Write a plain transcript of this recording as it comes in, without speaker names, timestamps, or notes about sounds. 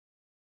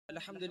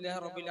Alhamdulillah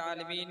Rabbil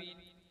Alameen.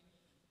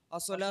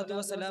 As-salatu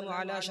wa salamu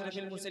ala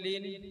ashrafil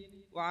mursaleen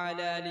wa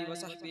ala alihi wa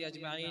sahbihi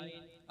ajma'in.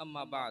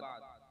 Amma ba'd.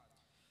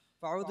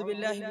 Fa'udhu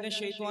billahi minash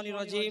shaitanir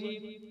rajim.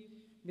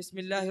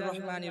 Bismillahir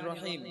rahmanir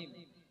rahim.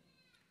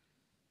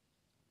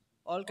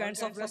 All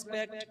kinds of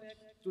respect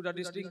to the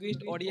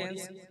distinguished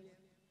audience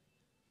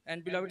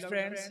and beloved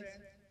friends.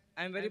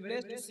 I am very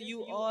blessed to see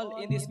you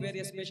all in this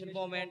very special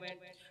moment.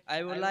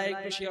 I would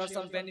like to share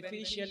some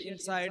beneficial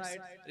insights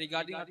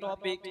regarding a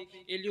topic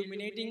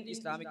illuminating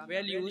Islamic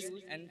values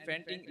and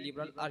fronting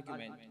liberal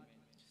argument.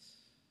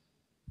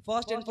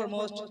 First and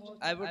foremost,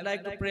 I would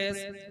like to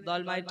praise the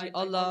Almighty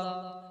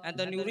Allah and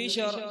the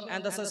nourisher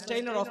and the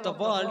sustainer of the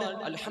world.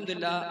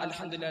 Alhamdulillah,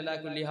 alhamdulillah, la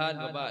kulli hal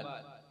wa ba'd.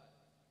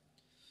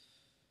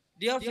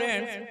 Dear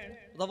friends,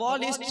 the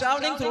world is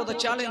traveling through the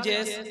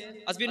challenges.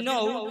 As we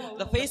know,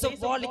 the face of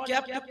the world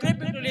kept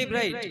creeping to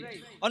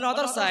liberate. On the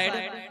other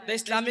side, the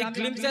Islamic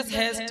glimpses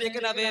has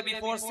taken away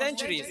before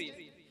centuries.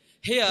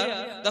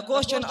 Here, the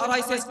question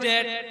arises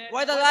that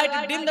why the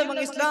light dimmed among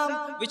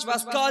Islam, which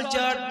was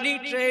cultured,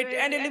 literate,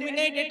 and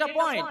illuminated at a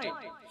point?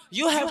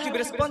 You have to be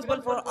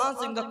responsible for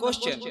answering the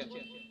question.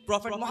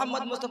 Prophet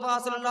Muhammad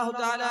Mustafa sallallahu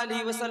ta'ala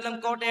alayhi wa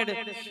sallam quoted,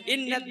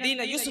 "Inna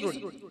ad-deena yusrun."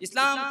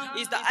 Islam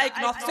is the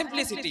icon of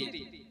simplicity.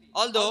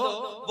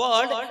 Although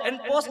world and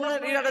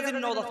postmodern era doesn't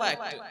know the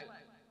fact.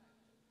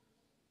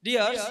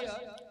 Dears,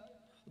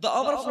 the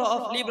overflow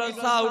of liberal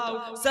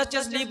thought, such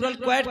as liberal,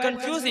 quite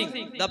confusing.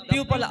 The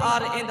people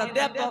are in the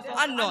depth of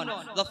unknown.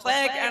 The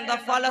fake and the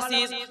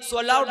fallacies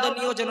swallowed the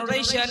new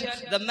generation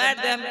that made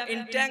them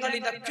entangled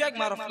in the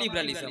quagmire of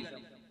liberalism.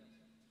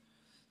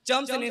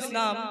 Chumps in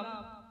Islam,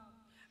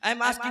 I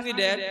am asking you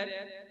that,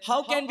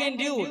 how can we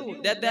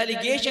endure that the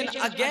allegation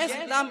against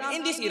Islam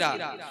in this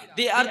era?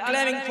 They are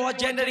claiming for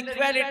gender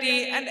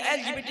equality and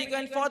LGBTQ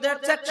and for that,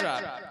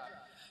 etc.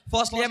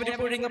 Firstly, I am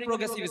reporting of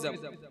progressivism.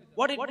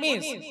 What it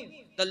means?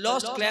 The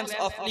lost claims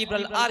of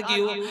liberal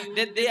argue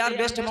that they are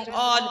best among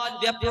all,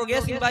 they are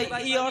progressing by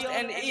years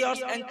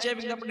and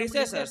changing the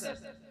predecessors.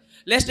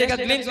 Let's take a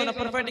glimpse on a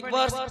prophetic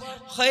verse.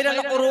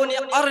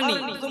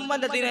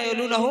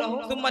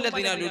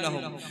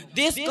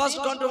 This caused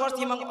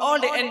controversy among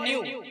old and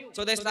new.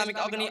 So the Islamic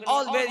agony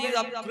always is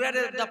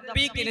upgraded the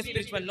peak in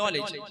spiritual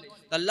knowledge.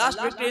 The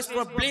last victory is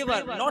for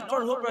believer, not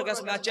for who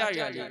progress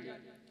materially.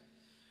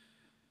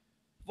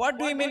 What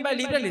do we mean by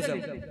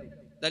liberalism?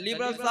 The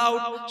liberal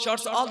thought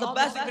shows all the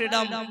basic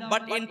freedom,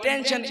 but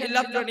intention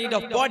illustrates the need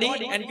of body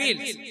and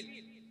wills.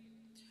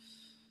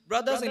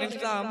 Brothers in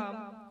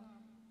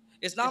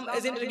Islam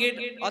isn't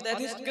rigid or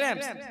atheist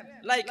claims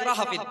like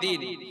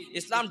Rahafiddin.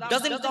 Islam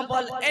doesn't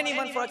compel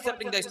anyone for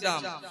accepting the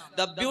Islam.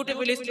 The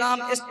beautiful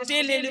Islam is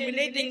still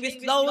illuminating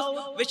with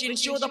laws which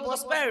ensure the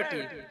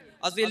prosperity.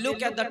 As we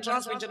look at the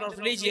transmission of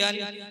religion,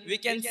 we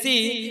can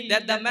see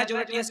that the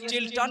majority is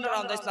still turned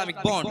around the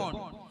Islamic bond.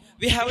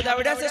 We have the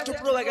evidences to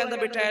prove against the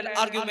betrayal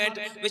argument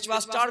which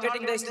was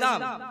targeting the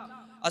Islam.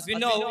 As we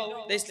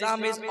know, the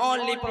Islam is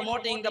only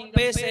promoting the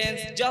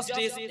patience,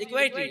 justice,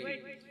 equity.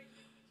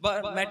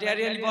 But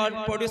material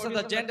world produces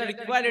the gender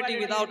equality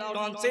without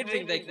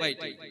considering the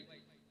equality.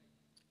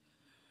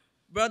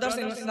 Brothers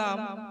in Islam,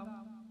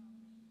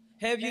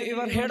 have you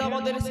ever heard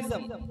about the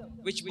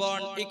racism which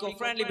born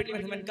eco-friendly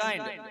between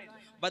humankind?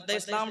 But the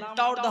Islam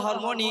taught the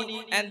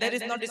harmony and there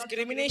is no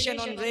discrimination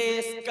on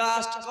race,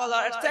 caste,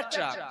 color,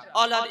 etc.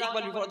 All are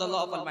equal before the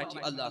law of Almighty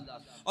Allah.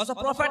 Also,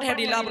 Prophet had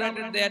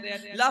elaborated that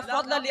La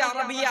fadla li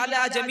Arabi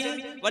ala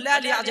ajami, wa la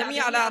li ajami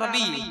ala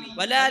Arabi,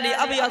 wa la li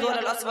abiyad wa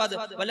al aswad,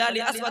 wa la li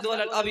aswad wa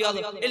al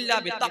abiyad, illa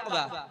bi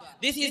taqwa.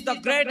 This is the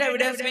great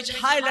evidence which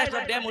highlights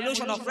the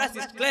demolition of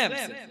racist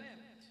claims.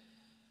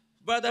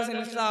 Brothers in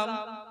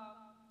Islam,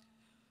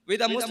 we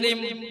the Muslim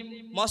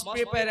must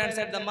prepare and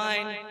set the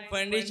mind for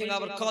enriching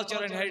our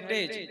culture and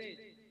heritage.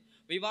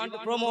 We want to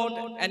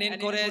promote and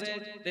encourage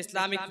the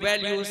Islamic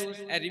values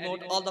and remove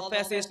all the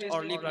fascist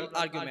or liberal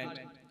argument.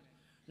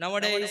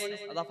 Nowadays,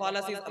 the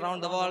fallacies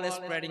around the world is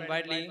spreading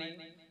widely.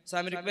 So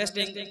I am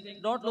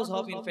requesting, don't lose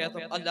hope in faith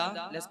of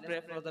Allah. Let's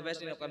pray for the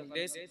best in the coming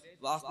days.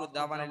 Wa akhiru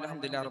da'wana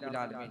alhamdulillahi rabbil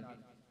alamin.